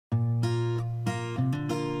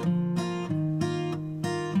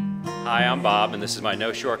Hi, I'm Bob, and this is my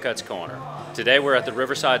No Shortcuts Corner. Today we're at the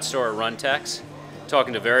Riverside store at Runtex,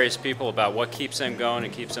 talking to various people about what keeps them going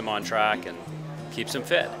and keeps them on track and keeps them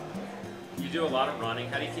fit. You do a lot of running.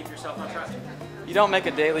 How do you keep yourself on track? You don't make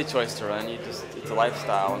a daily choice to run. It's a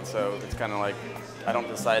lifestyle, and so it's kind of like I don't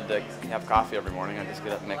decide to have coffee every morning. I just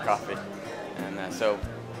get up and make coffee, and so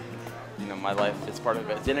my life. It's part of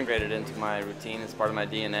it. It's integrated into my routine. It's part of my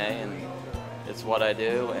DNA, and it's what I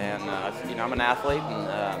do. And I'm an athlete,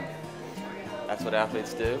 and that's what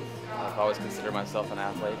athletes do. I've always considered myself an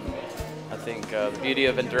athlete. And I think the beauty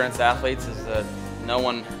of endurance athletes is that no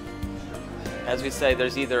one, as we say,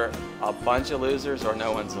 there's either a bunch of losers or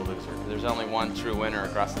no one's a loser. There's only one true winner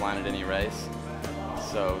across the line at any race.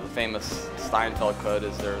 So the famous Steinfeld quote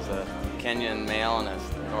is there's a Kenyan male and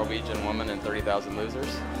a Norwegian woman and 30,000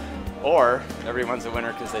 losers. Or everyone's a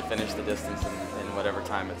winner because they finished the distance in whatever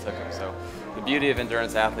time it took them. So the beauty of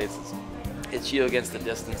endurance athletes is it's you against the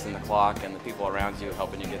distance and the clock and the people around you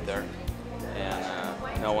helping you get there.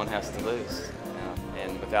 And no one has to lose.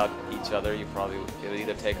 And without each other, it would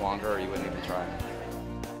either take longer or you wouldn't even try.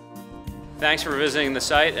 Thanks for visiting the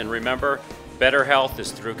site, and remember, better health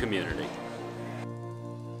is through community.